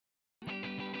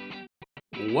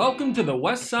Welcome to the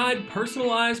Westside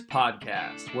Personalized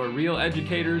Podcast, where real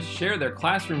educators share their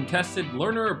classroom-tested,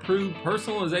 learner-approved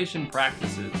personalization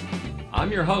practices.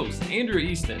 I'm your host, Andrew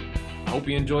Easton. I hope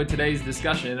you enjoyed today's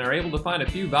discussion and are able to find a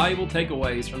few valuable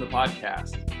takeaways from the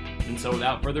podcast. And so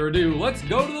without further ado, let's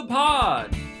go to the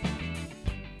pod!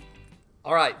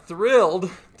 All right,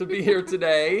 thrilled to be here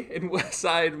today in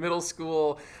Westside Middle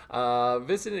School,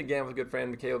 visiting again with good friend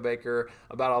Michaela Baker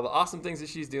about all the awesome things that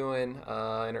she's doing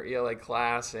in her ELA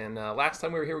class. And last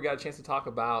time we were here, we got a chance to talk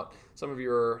about some of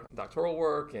your doctoral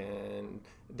work and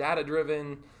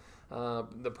data-driven,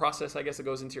 the process, I guess, that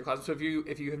goes into your class. So if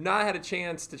you have not had a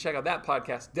chance to check out that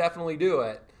podcast, definitely do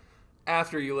it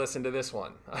after you listen to this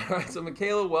one. All right, so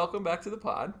Michaela, welcome back to the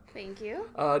pod. Thank you.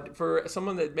 For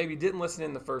someone that maybe didn't listen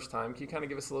in the first time, can you kind of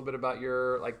give us a little bit about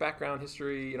your background,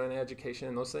 history, in education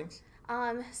and those things?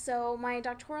 So my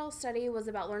doctoral study was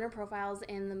about learner profiles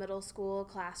in the middle school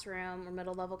classroom or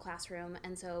middle level classroom.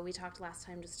 And so we talked last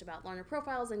time just about learner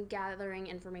profiles and gathering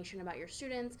information about your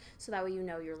students so that way you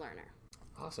know your learner.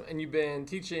 Awesome. And you've been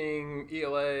teaching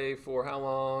ELA for how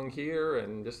long here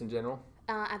and just in general?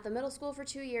 At the middle school for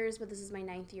 2 years, but this is my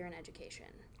 9th year in education.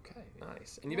 Okay,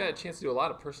 nice. And you've had a chance to do a lot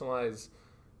of personalized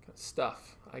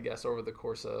stuff, I guess, over the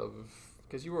course of,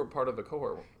 because you were a part of the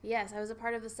cohort. Yes, I was a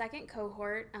part of the second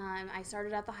cohort. I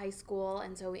started at the high school,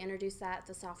 and so we introduced that at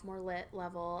the sophomore lit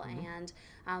level, and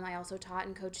I also taught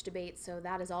and coached debates, so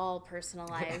that is all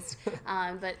personalized.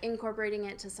 But incorporating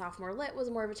it to sophomore lit was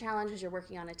more of a challenge because you're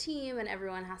working on a team, and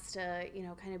everyone has to,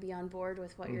 kind of be on board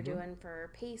with what you're doing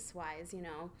for pace-wise,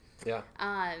 Yeah.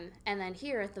 And then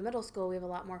here at the middle school, we have a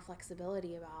lot more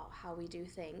flexibility about how we do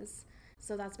things,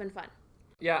 so that's been fun.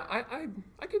 Yeah,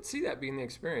 I could see that being the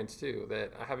experience too,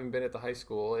 that having been at the high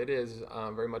school, it is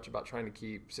very much about trying to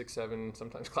keep 6, 7,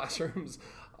 sometimes classrooms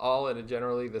all at a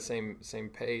generally the same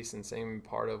pace and same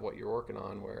part of what you're working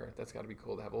on, where that's got to be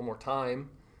cool to have a little more time,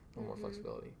 a little more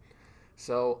flexibility.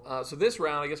 So this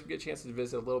round, I guess we get a chance to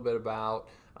visit a little bit about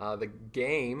the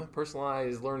game,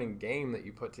 personalized learning game that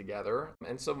you put together.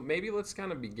 And so maybe let's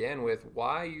kind of begin with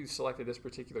why you selected this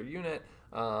particular unit,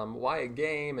 why a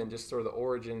game, and just sort of the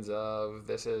origins of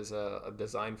this as a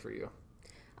design for you.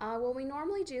 Well, we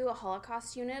normally do a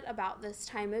Holocaust unit about this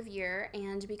time of year,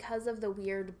 and because of the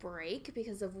weird break,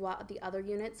 because of what the other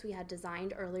units we had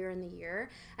designed earlier in the year,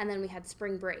 and then we had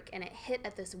spring break, and it hit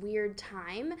at this weird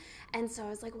time, and so I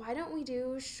was like, why don't we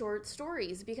do short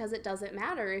stories? Because it doesn't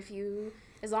matter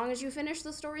as long as you finish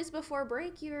the stories before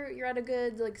break, you're at a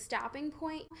good stopping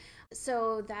point.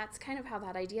 So that's kind of how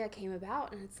that idea came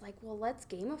about, and it's like, well, let's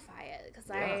gamify it, because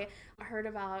I heard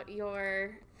about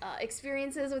your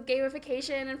experiences with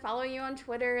gamification and following you on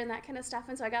Twitter and that kind of stuff,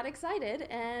 and so I got excited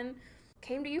and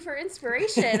came to you for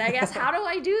inspiration. I guess, how do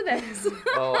I do this?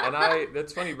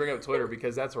 That's funny you bring up Twitter,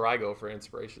 because that's where I go for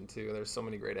inspiration too. There's so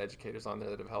many great educators on there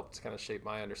that have helped kind of shape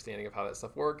my understanding of how that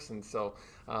stuff works. And so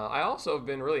I also have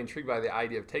been really intrigued by the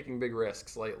idea of taking big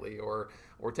risks lately, or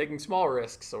taking small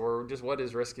risks, or just what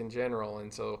is risk in general.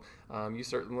 And so you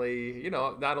certainly,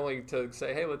 not only to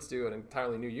say, hey, let's do an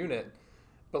entirely new unit,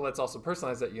 but let's also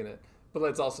personalize that unit, but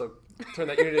let's also turn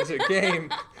that unit into a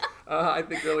game. I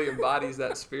think really embodies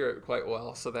that spirit quite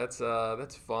well. So that's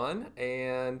fun.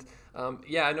 And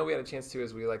I know we had a chance to,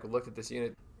 as we looked at this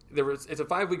unit, it's a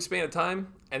 5-week span of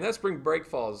time, and that spring break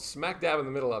falls smack dab in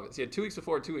the middle of it. So you had 2 weeks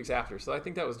before, 2 weeks after. So I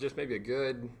think that was just maybe a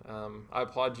good, I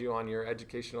applaud you on your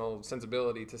educational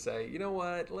sensibility to say, you know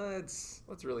what, let's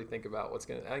really think about what's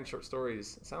going to, I think short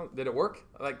stories did it work?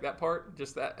 Like that part,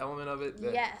 just that element of it?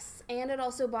 Yes, and it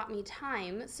also bought me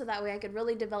time, so that way I could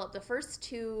really develop the first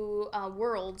 2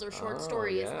 worlds or short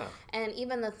stories. Yeah. And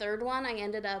even the third one, I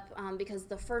ended up, because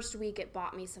the first week it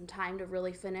bought me some time to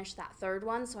really finish that third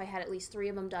one, so I had at least 3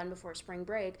 of them done before spring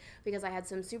break, because I had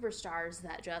some superstars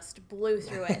that just blew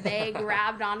through it. They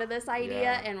grabbed onto this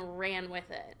idea and ran with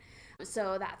it.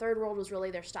 So that third world was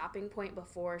really their stopping point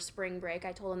before spring break.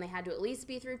 I told them they had to at least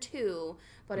be through 2,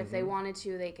 but if they wanted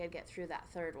to, they could get through that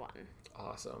third one.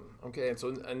 Awesome. Okay,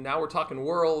 and now we're talking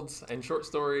worlds and short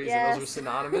stories, and those are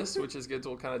synonymous, which is good.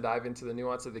 So we'll kind of dive into the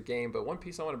nuance of the game. But one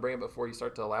piece I want to bring up before you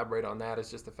start to elaborate on that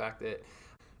is just the fact that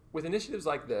with initiatives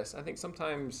like this, I think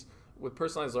sometimes with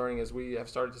personalized learning, as we have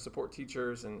started to support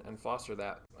teachers and foster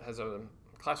that as a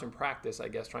classroom practice, I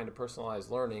guess, trying to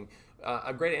personalize learning,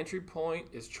 a great entry point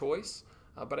is choice.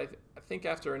 But I think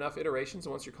after enough iterations,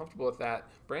 and once you're comfortable with that,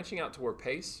 branching out to where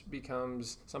pace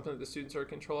becomes something that the students are in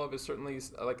control of is certainly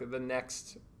the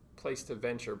next place to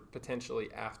venture potentially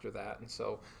after that. And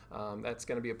so that's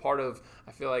going to be a part of,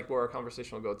 I feel like, where our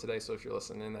conversation will go today. So if you're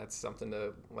listening, that's something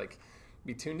to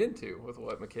be tuned into with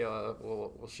what Michaela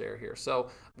will share here. So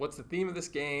what's the theme of this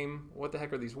game? What the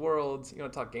heck are these worlds? You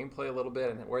want to talk gameplay a little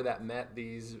bit and where that met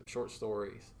these short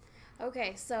stories?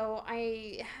 Okay, so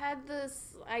I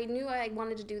knew I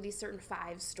wanted to do these certain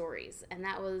 5 stories, and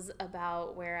that was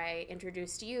about where I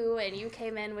introduced you, and you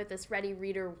came in with this Ready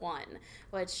Reader 1,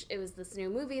 which it was this new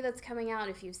movie that's coming out.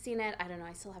 If you've seen it, I don't know,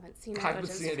 I still haven't seen it, I haven't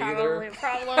which seen is it probably either. a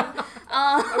problem.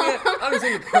 I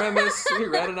understand the premise. We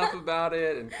read enough about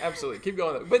it, and absolutely, keep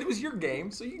going. But it was your game,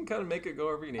 so you can kind of make it go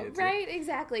wherever you needed to. Right,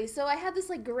 exactly. So I had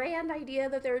this like grand idea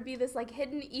that there would be this like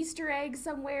hidden Easter egg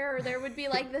somewhere, or there would be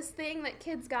like this thing that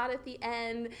kids got at the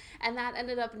end, and that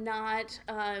ended up not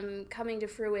coming to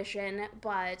fruition.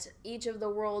 But each of the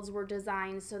worlds were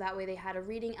designed so that way they had a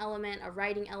reading element, a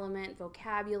writing element,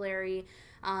 vocabulary.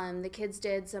 The kids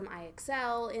did some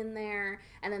IXL in there,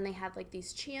 and then they had like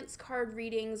these chance card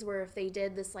readings where if they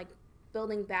did this like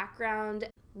building background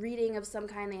reading of some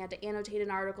kind, they had to annotate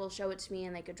an article, show it to me,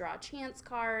 and they could draw a chance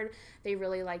card. They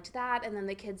really liked that, and then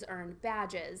the kids earned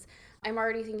badges. I'm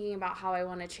already thinking about how I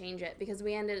want to change it, because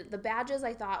the badges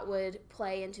I thought would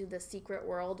play into the secret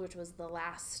world, which was the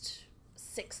last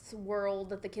 6th world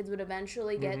that the kids would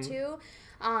eventually get to.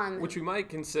 Which we might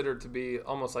consider to be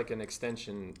almost like an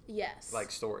extension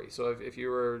like story. So if you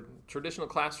were a traditional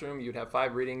classroom, you'd have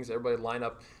 5 readings, everybody would line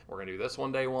up, we're going to do this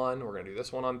one day 1, we're going to do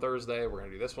this one on Thursday, we're going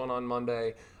to do this one on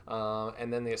Monday,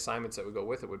 and then the assignments that would go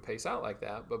with it would pace out like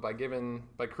that. But by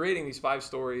creating these 5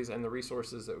 stories and the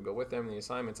resources that would go with them and the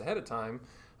assignments ahead of time,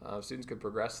 students could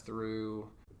progress through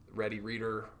Ready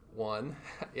Reader 1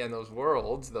 and those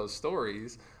worlds, those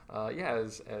stories,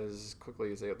 as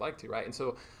quickly as they would like to, right? And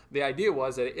so the idea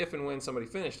was that if and when somebody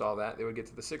finished all that, they would get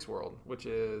to the 6th world,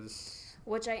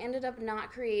 which I ended up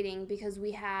not creating, because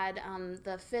we had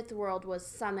the 5th world was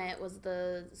Summit, was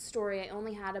the story. I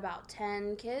only had about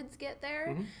 10 kids get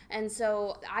there, and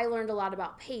so I learned a lot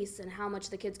about pace and how much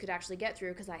the kids could actually get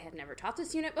through, because I had never taught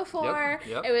this unit before.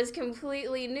 Yep. It was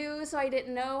completely new, so I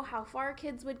didn't know how far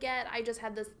kids would get. I just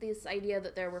had this idea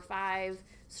that there were 5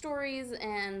 stories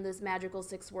and this magical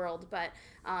 6th world, but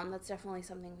that's definitely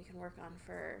something we can work on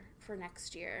for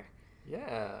next year.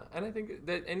 Yeah, and I think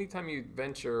that anytime you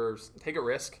venture, take a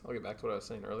risk, I'll get back to what I was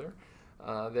saying earlier,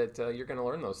 that you're going to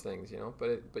learn those things,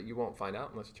 but you won't find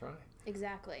out unless you try.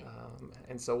 Exactly.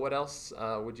 And so what else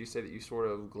would you say that you sort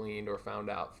of gleaned or found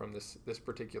out from this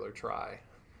particular try?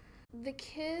 The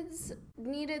kids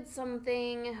needed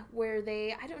something where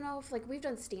I don't know if like we've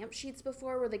done stamp sheets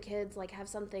before where the kids like have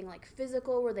something like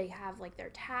physical where they have like their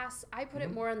tasks. I put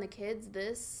it more on the kids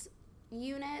this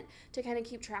unit to kind of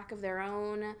keep track of their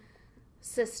own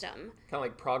system. Kind of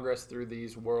like progress through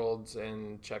these worlds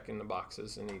and checking the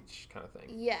boxes in each kind of thing.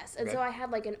 Yes, and so I had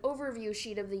like an overview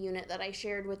sheet of the unit that I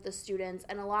shared with the students,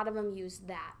 and a lot of them used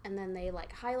that. And then they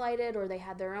like highlighted, or they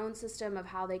had their own system of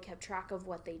how they kept track of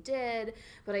what they did.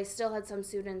 But I still had some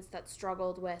students that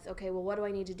struggled with, okay, well, what do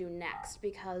I need to do next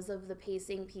because of the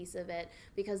pacing piece of it?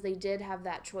 Because they did have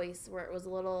that choice where it was a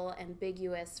little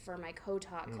ambiguous for my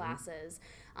co-taught classes.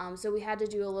 So we had to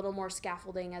do a little more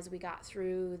scaffolding as we got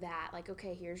through that. Like,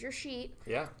 okay, here's your sheet.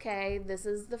 Yeah. Okay, this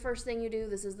is the first thing you do.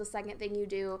 This is the second thing you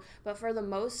do. But for the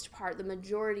most part, the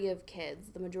majority of kids,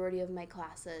 the majority of my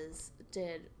classes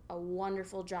did a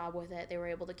wonderful job with it. They were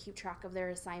able to keep track of their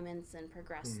assignments and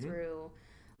progress through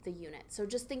the unit. So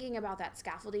just thinking about that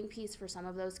scaffolding piece for some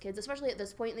of those kids, especially at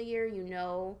this point in the year,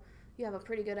 you have a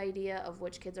pretty good idea of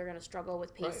which kids are going to struggle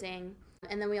with pacing. Right.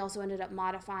 And then we also ended up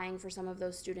modifying for some of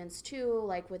those students too,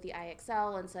 like with the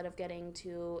IXL, instead of getting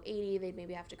to 80, they'd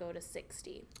maybe have to go to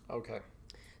 60. Okay.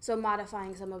 So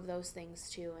modifying some of those things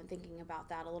too and thinking about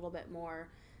that a little bit more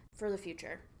for the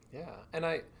future. Yeah, and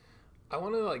I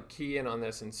want to like key in on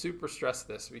this and super stress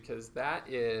this, because that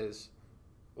is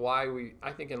why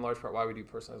I think in large part why we do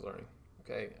personalized learning.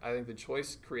 Okay, I think the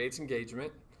choice creates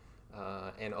engagement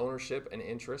and ownership and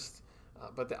interest.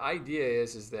 But the idea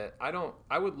is that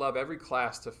I would love every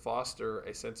class to foster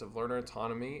a sense of learner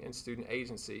autonomy and student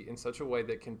agency in such a way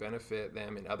that can benefit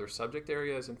them in other subject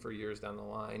areas and for years down the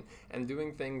line. And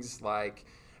doing things like,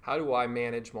 how do I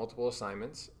manage multiple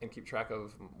assignments and keep track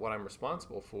of what I'm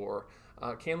responsible for,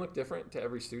 can look different to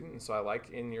every student. And so I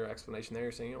like in your explanation there,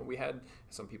 you're saying, we had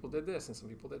some people did this and some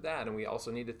people did that. And we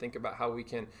also need to think about how we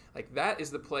can, like, that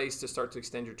is the place to start to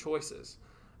extend your choices.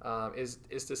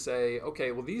 Is to say,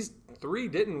 okay, well, these 3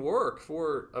 didn't work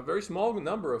for a very small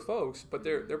number of folks, but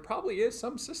there probably is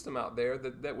some system out there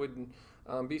that would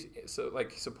be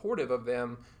supportive of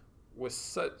them with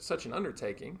such an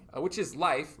undertaking, which is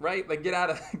life, right? Like get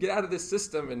out of this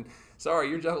system, and sorry,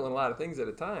 you're juggling a lot of things at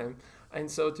a time. And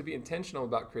so to be intentional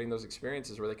about creating those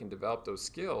experiences where they can develop those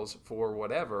skills for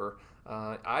whatever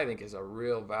I think is a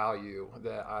real value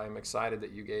that I'm excited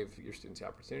that you gave your students the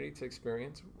opportunity to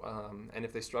experience. And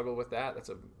if they struggle with that, that's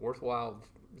a worthwhile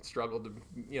struggle to,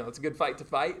 it's a good fight to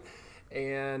fight.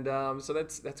 And so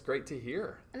that's great to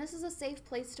hear. And this is a safe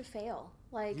place to fail.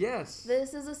 Like, yes,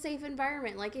 this is a safe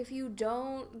environment. Like, if you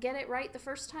don't get it right the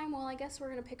first time, well, I guess we're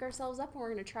going to pick ourselves up and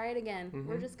we're going to try it again.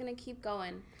 We're just going to keep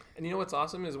going. And you know what's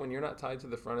awesome is when you're not tied to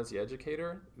the front as the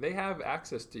educator, they have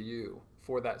access to you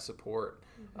for that support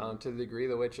to the degree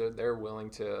to which they're willing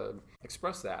to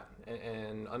express that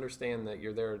and understand that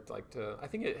you're there. I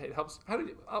think it helps.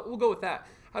 We'll go with that.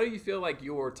 How do you feel like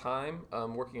your time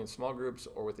working in small groups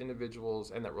or with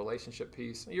individuals and that relationship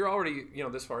piece? You're already,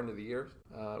 this far into the year.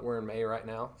 We're in May right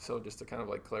now. So just to kind of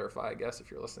like clarify, I guess,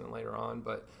 if you're listening later on,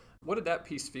 but what did that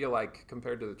piece feel like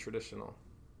compared to the traditional?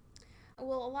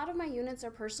 Well, a lot of my units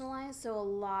are personalized, so a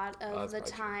lot of the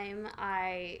time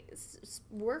I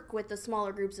work with the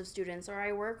smaller groups of students, or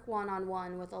I work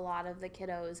one-on-one with a lot of the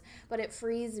kiddos, but it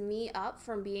frees me up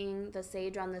from being the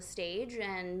sage on the stage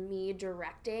and me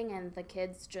directing and the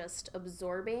kids just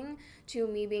absorbing to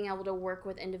me being able to work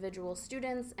with individual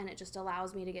students, and it just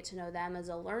allows me to get to know them as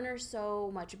a learner so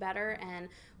much better. And,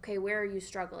 okay, where are you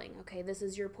struggling? Okay, this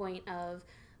is your point of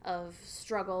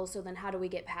struggle, so then how do we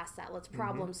get past that? Let's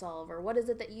problem solve, or what is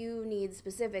it that you need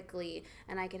specifically?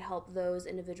 And I can help those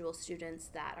individual students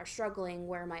that are struggling,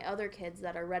 where my other kids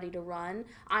that are ready to run,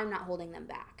 I'm not holding them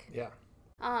back. Yeah.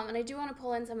 And I do want to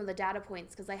pull in some of the data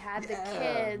points because I had the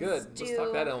kids do Let's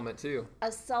talk that element too.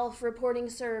 A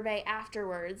self-reporting survey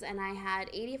afterwards, and I had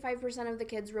 85% of the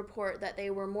kids report that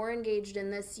they were more engaged in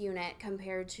this unit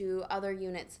compared to other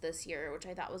units this year, which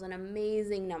I thought was an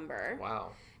amazing number.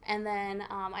 Wow. And then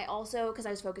I also, because I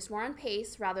was focused more on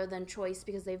pace rather than choice,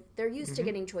 because they're used to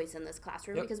getting choice in this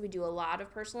classroom because we do a lot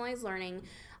of personalized learning.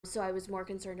 So I was more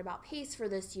concerned about pace for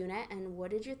this unit. And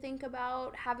what did you think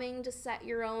about having to set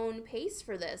your own pace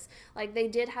for this? Like, they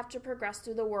did have to progress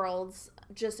through the worlds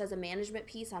just as a management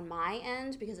piece on my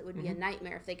end, because it would be a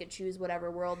nightmare if they could choose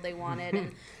whatever world they wanted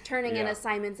and turning in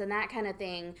assignments and that kind of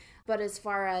thing. But as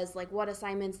far as like what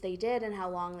assignments they did and how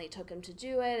long they took them to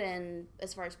do it, and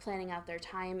as far as planning out their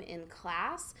time in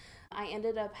class, I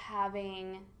ended up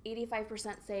having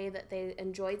 85% say that they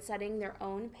enjoyed setting their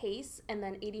own pace, and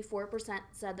then 84%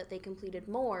 said that they completed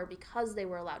more because they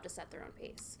were allowed to set their own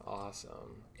pace.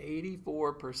 Awesome.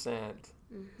 84%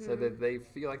 said that they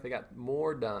feel like they got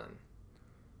more done.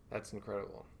 That's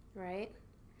incredible. Right?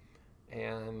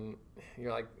 And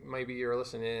you're like, maybe you're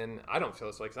listening in. I don't feel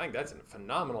this way because I think that's a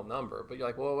phenomenal number. But you're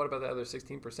like, well, what about the other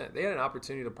 16%? They had an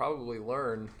opportunity to probably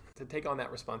learn to take on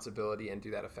that responsibility and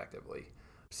do that effectively.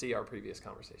 See our previous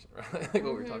conversation, right? Like what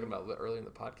we were talking about earlier in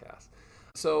the podcast.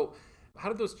 So how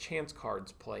did those chance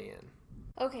cards play in?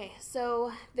 Okay,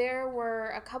 so there were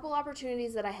a couple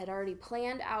opportunities that I had already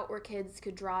planned out where kids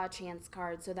could draw a chance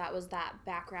card. So that was that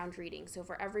background reading. So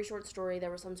for every short story, there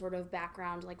was some sort of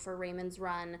background. Like for Raymond's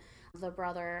Run, the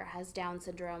brother has Down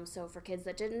syndrome. So for kids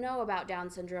that didn't know about Down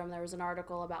syndrome, there was an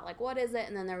article about like, what is it?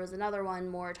 And then there was another one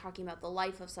more talking about the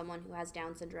life of someone who has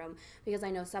Down syndrome, because I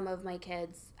know some of my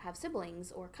kids have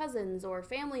siblings or cousins or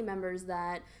family members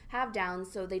that have Down,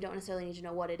 so they don't necessarily need to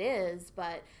know what it is.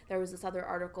 But there was this other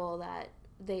article that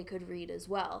they could read as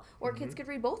well. Or kids could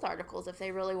read both articles if they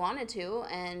really wanted to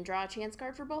and draw a chance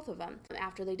card for both of them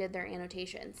after they did their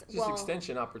annotations. Just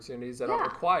extension opportunities that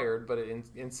aren't required, but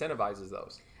it incentivizes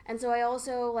those. And so I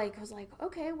also was like,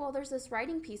 okay, well, there's this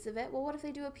writing piece of it. Well, what if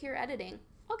they do a peer editing?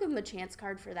 I'll give them a chance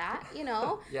card for that,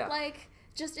 Yeah. Like,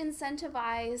 just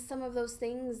incentivize some of those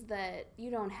things that you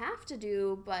don't have to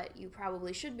do, but you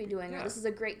probably should be doing, or this is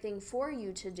a great thing for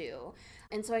you to do.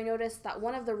 And so I noticed that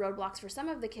one of the roadblocks for some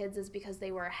of the kids is because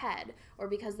they were ahead or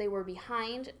because they were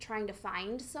behind trying to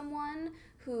find someone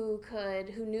who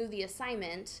knew the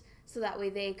assignment, so that way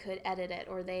they could edit it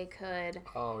or they could.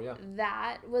 Oh, yeah.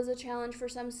 That was a challenge for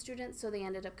some students, so they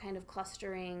ended up kind of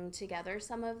clustering together,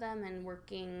 some of them, and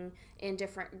working in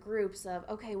different groups of,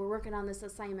 okay, we're working on this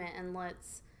assignment and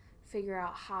let's figure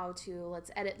out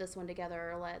let's edit this one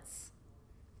together,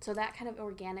 so that kind of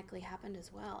organically happened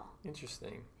as well.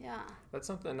 Interesting. Yeah. That's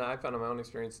something that I found in my own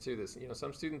experience too. This,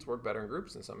 some students work better in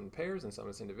groups and some in pairs and some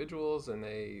as individuals, and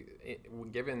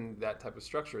given that type of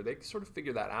structure, they sort of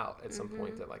figure that out at some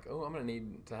point that like, oh, I'm going to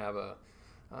need to have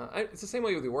it's the same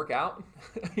way with the workout.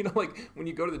 Like when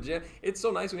you go to the gym, it's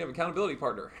so nice when you have an accountability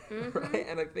partner, right?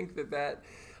 And I think that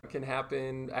can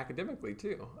happen academically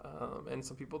too. And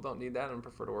some people don't need that and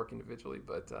prefer to work individually,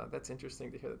 but that's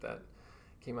interesting to hear that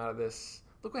came out of this.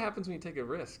 Look what happens when you take a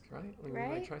risk, right? When you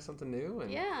might try something new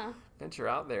and venture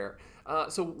out there.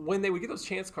 So when they would get those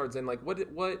chance cards in, like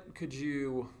what could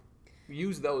you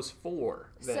use those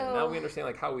for then? So, now we understand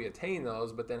like how we attain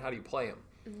those, but then how do you play them?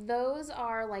 Those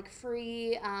are like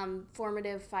free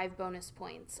formative 5 bonus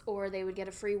points, or they would get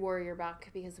a free Warrior Buck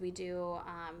because we do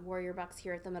Warrior Bucks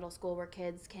here at the middle school where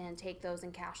kids can take those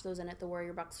and cash those in at the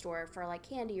Warrior Buck store for like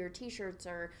candy or t-shirts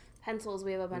or pencils.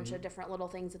 We have a bunch of different little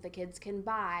things that the kids can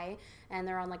buy, and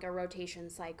they're on like a rotation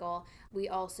cycle. We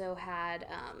also had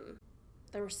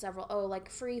there were several, like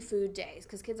free food days,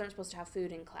 because kids aren't supposed to have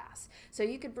food in class. So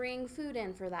you could bring food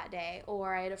in for that day.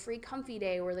 Or I had a free comfy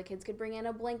day where the kids could bring in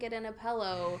a blanket and a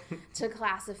pillow to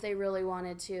class if they really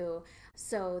wanted to.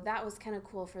 So that was kind of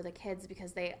cool for the kids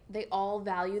because they all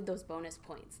valued those bonus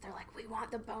points. They're like, we want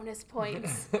the bonus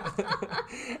points.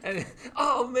 And,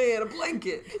 oh man, a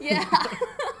blanket. Yeah.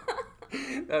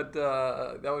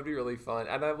 That would be really fun.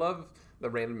 And I love the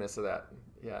randomness of that.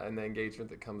 Yeah, and the engagement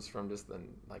that comes from just the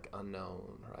like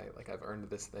unknown, right? Like I've earned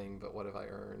this thing, but what have I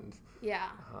earned? Yeah.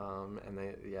 And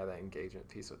that engagement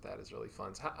piece with that is really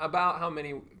fun. So about how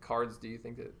many cards do you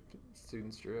think that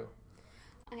students drew?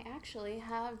 I actually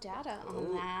have data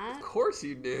on that. Of course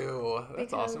you do.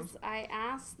 That's awesome. Because I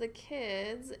asked the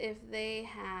kids if they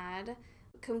had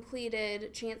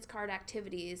completed chance card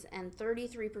activities, and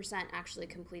 33% actually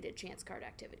completed chance card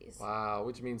activities. Wow,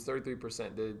 which means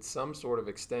 33% did some sort of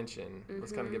extension.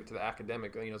 Let's kind of get to the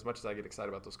academic, as much as I get excited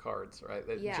about those cards, right?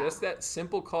 Just that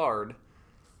simple card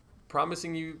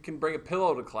promising you can bring a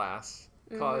pillow to class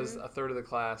caused a third of the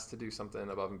class to do something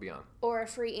above and beyond. Or a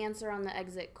free answer on the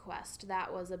exit quest.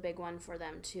 That was a big one for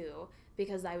them too,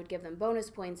 because I would give them bonus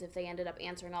points if they ended up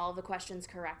answering all of the questions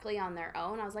correctly on their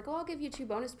own. I was like, I'll give you 2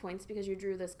 bonus points because you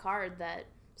drew this card that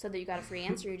said that you got a free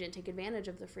answer. You didn't take advantage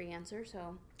of the free answer,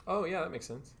 so. Oh, yeah, that makes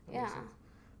sense. Makes sense.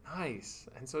 Nice.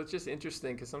 And so it's just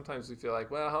interesting because sometimes we feel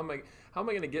like, well, how am I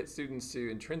going to get students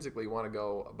to intrinsically want to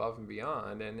go above and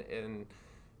beyond? And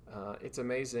it's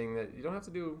amazing that you don't have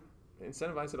to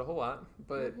incentivize it a whole lot,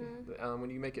 but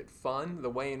when you make it fun, the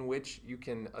way in which you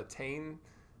can attain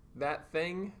that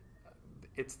thing,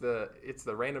 it's the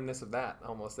randomness of that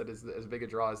almost that is as big a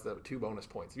draw as the 2 bonus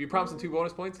points. If you promised them 2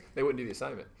 bonus points, they wouldn't do the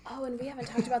assignment. Oh, and we haven't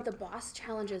talked about the boss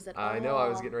challenges at all. I know, I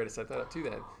was getting ready to set that up too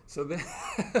then. So then,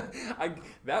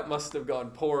 that must have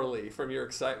gone poorly from your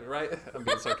excitement, right? I'm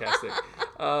being sarcastic.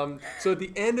 So at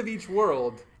the end of each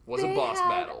world was a boss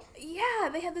battle. Yeah,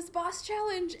 they had this boss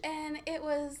challenge, and it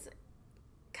was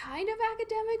kind of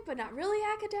academic, but not really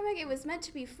academic. It was meant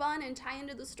to be fun and tie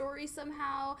into the story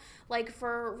somehow. Like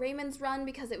for Raymond's run,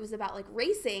 because it was about like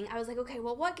racing, I was like, okay,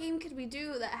 well, what game could we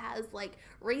do that has like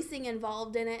racing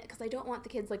involved in it? Because I don't want the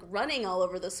kids like running all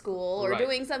over the school or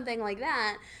doing something like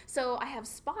that. So I have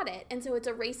Spot It, and so it's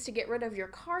a race to get rid of your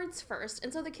cards first,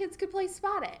 and so the kids could play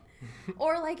Spot It.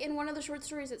 Or like in one of the short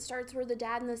stories, it starts where the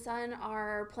dad and the son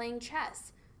are playing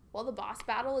chess. Well, the boss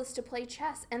battle is to play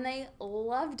chess, and they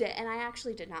loved it. And I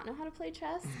actually did not know how to play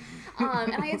chess.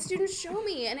 And I had students show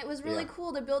me, and it was really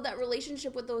cool to build that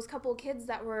relationship with those couple kids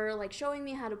that were, like, showing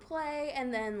me how to play,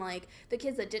 and then, like, the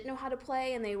kids that didn't know how to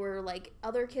play, and they were, like,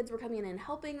 other kids were coming in and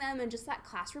helping them, and just that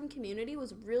classroom community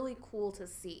was really cool to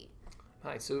see.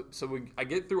 Nice. So I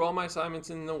get through all my assignments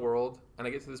in the world, and I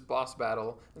get to this boss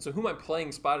battle, and so who am I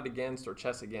playing Spotted against or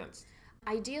chess against?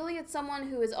 Ideally, it's someone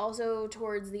who is also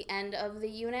towards the end of the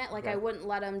unit. Like, I wouldn't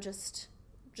let them just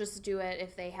do it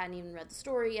if they hadn't even read the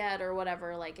story yet or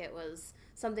whatever. Like, it was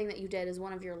something that you did as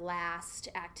one of your last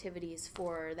activities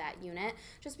for that unit.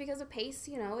 Just because of pace,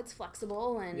 it's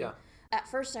flexible. And at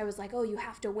first I was like, oh, you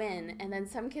have to win. And then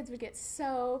some kids would get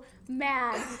so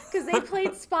mad because they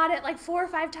played Spot It like 4 or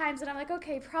 5 times. And I'm like,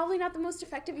 okay, probably not the most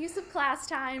effective use of class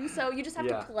time. So you just have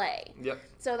to play. Yep.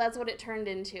 So that's what it turned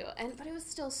into. But it was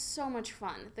still so much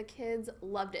fun. The kids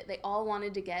loved it. They all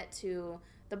wanted to get to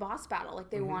the boss battle. Like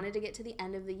they wanted to get to the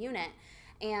end of the unit.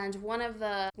 And one of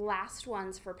the last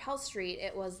ones for Pell Street,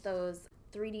 it was those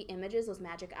 3D images, those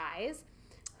magic eyes.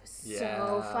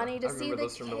 So funny to see the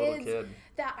kids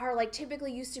that are like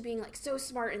typically used to being like so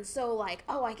smart and so like,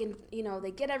 oh, I can,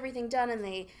 they get everything done, and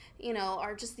they,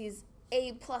 are just these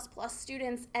A++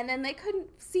 students, and then they couldn't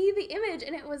see the image,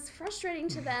 and it was frustrating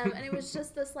to them. And it was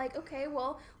just this like, okay,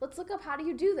 well, let's look up, how do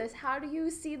you do this? How do you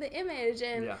see the image?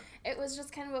 And it was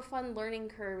just kind of a fun learning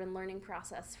curve and learning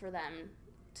process for them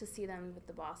to see them with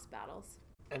the boss battles.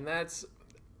 And that's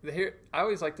here, I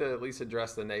always like to at least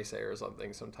address the naysayers on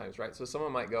things sometimes, right? So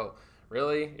someone might go,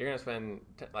 really? You're going to spend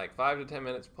like 5 to 10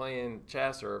 minutes playing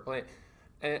chess or playing...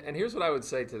 And here's what I would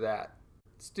say to that.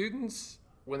 Students,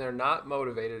 when they're not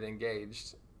motivated and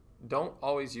engaged, don't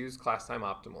always use class time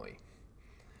optimally.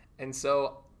 And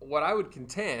so what I would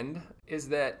contend is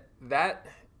that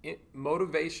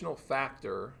motivational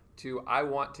factor to I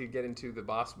want to get into the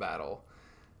boss battle,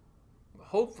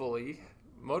 hopefully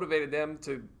motivated them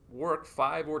to work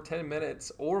 5 or 10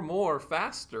 minutes or more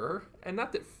faster. And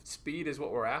not that speed is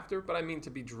what we're after, but I mean to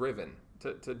be driven,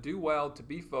 to do well, to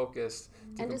be focused,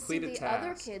 to and complete a task.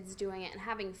 And to see the other kids doing it and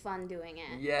having fun doing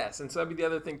it. Yes, and so that'd be the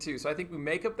other thing too. So I think we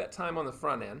make up that time on the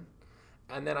front end.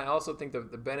 And then I also think the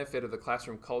benefit of the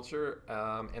classroom culture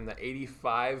and the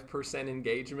 85%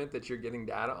 engagement that you're getting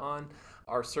data on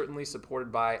are certainly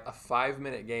supported by a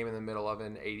 5-minute game in the middle of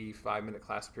an 85-minute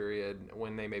class period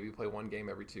when they maybe play one game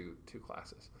every two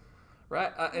classes,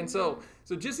 right? And so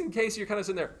just in case you're kind of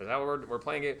sitting there, is that what we're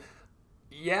playing it?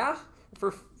 Yeah,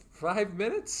 for 5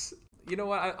 minutes. You know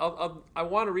what? I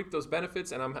want to reap those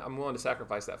benefits, and I'm willing to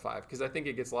sacrifice that 5 because I think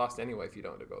it gets lost anyway if you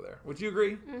don't go there. Would you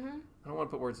agree? Mm-hmm. I don't want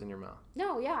to put words in your mouth.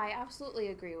 No, yeah, I absolutely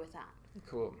agree with that.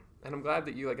 Cool. And I'm glad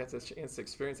that you got the chance to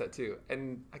experience that too.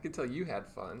 And I can tell you had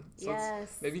fun. So yes.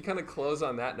 Let's maybe kind of close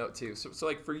on that note too. So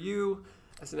like for you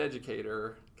as an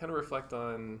educator, kind of reflect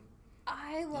on.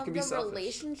 I love the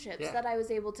relationships that I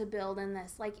was able to build in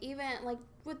this. Like even like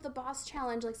with the boss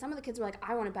challenge, like some of the kids were like,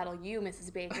 I want to battle you,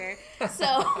 Mrs. Baker.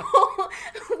 So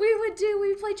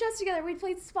we'd play chess together. We'd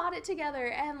play Spot It together.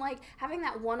 And like having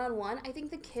that one-on-one, I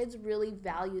think the kids really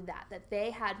valued that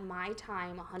they had my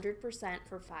time 100%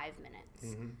 for 5 minutes.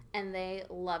 Mm-hmm. And they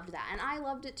loved that. And I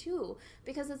loved it too,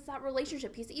 because it's that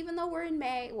relationship piece. Even though we're in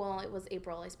May, well, it was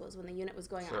April, I suppose, when the unit was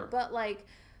going on. But like,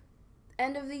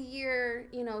 end of the year,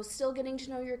 still getting to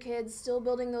know your kids, still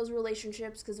building those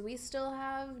relationships, because we still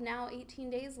have now 18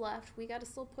 days left. We got to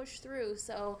still push through.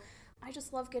 So I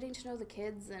just love getting to know the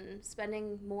kids and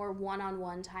spending more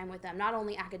one-on-one time with them, not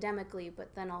only academically,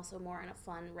 but then also more in a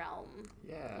fun realm.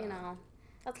 Yeah.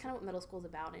 That's kind of what middle school's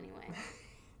about anyway.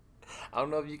 I don't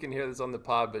know if you can hear this on the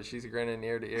pod, but she's grinning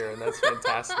ear to ear, and that's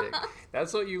fantastic.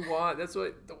 That's what you want. That's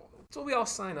what we all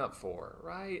sign up for,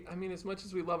 right? I mean, as much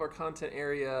as we love our content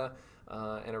area,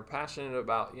 and are passionate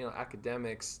about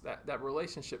academics, that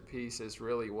relationship piece is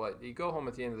really what you go home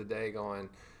at the end of the day going,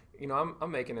 I'm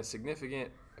making a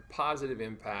significant positive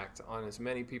impact on as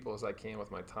many people as I can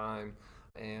with my time,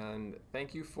 and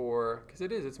thank you because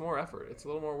it's more effort, it's a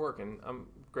little more work, and I'm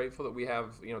grateful that we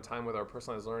have time with our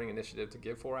personalized learning initiative to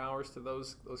give 4 hours to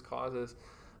those causes,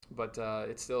 but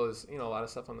it still is a lot of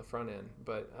stuff on the front end,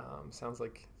 but sounds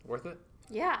like worth it.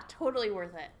 Yeah, totally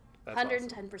worth it. That's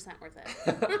 110% awesome. Worth it.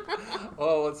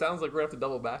 Well, it sounds like we're going to have to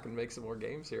double back and make some more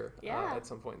games here at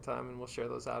some point in time, and we'll share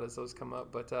those out as those come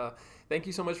up. But thank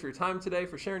you so much for your time today,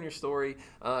 for sharing your story.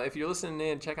 If you're listening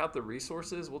in, check out the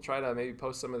resources. We'll try to maybe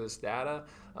post some of this data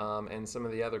and some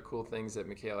of the other cool things that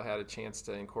Michaela had a chance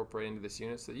to incorporate into this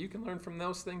unit so that you can learn from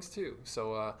those things too.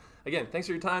 So again, thanks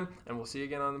for your time, and we'll see you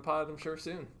again on the pod, I'm sure,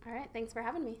 soon. All right. Thanks for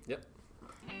having me. Yep.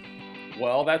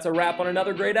 Well, that's a wrap on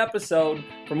another great episode.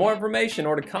 For more information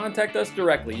or to contact us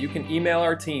directly, you can email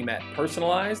our team at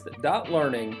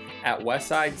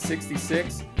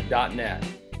personalized.learning@westside66.net.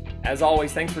 As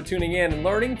always, thanks for tuning in and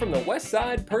learning from the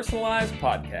Westside Personalized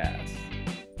Podcast.